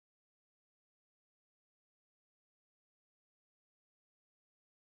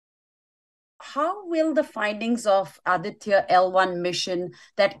how will the findings of Aditya L1 mission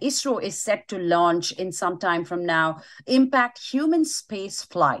that ISRO is set to launch in some time from now impact human space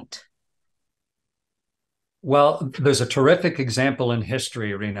flight? Well, there's a terrific example in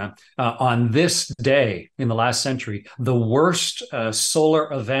history, Rena. On this day in the last century, the worst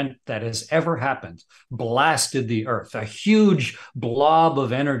solar event that has ever happened blasted the Earth. A huge blob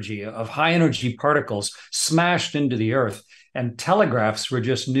of energy, of high energy particles, smashed into the Earth. And telegraphs were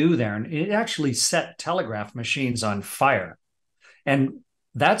just new there. And it actually set telegraph machines on fire. And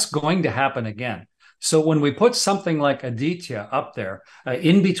that's going to happen again. So when we put something like Aditya up there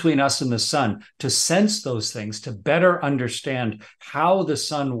in between us and the sun to sense those things, to better understand how the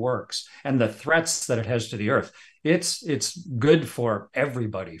sun works and the threats that it has to the earth, it's good for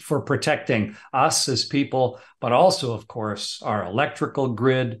everybody, for protecting us as people, but also, of course, our electrical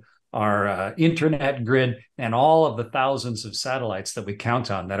grid, our internet grid, and all of the thousands of satellites that we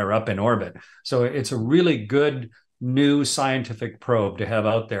count on that are up in orbit. So it's a really good new scientific probe to have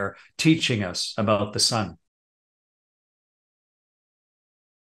out there teaching us about the sun.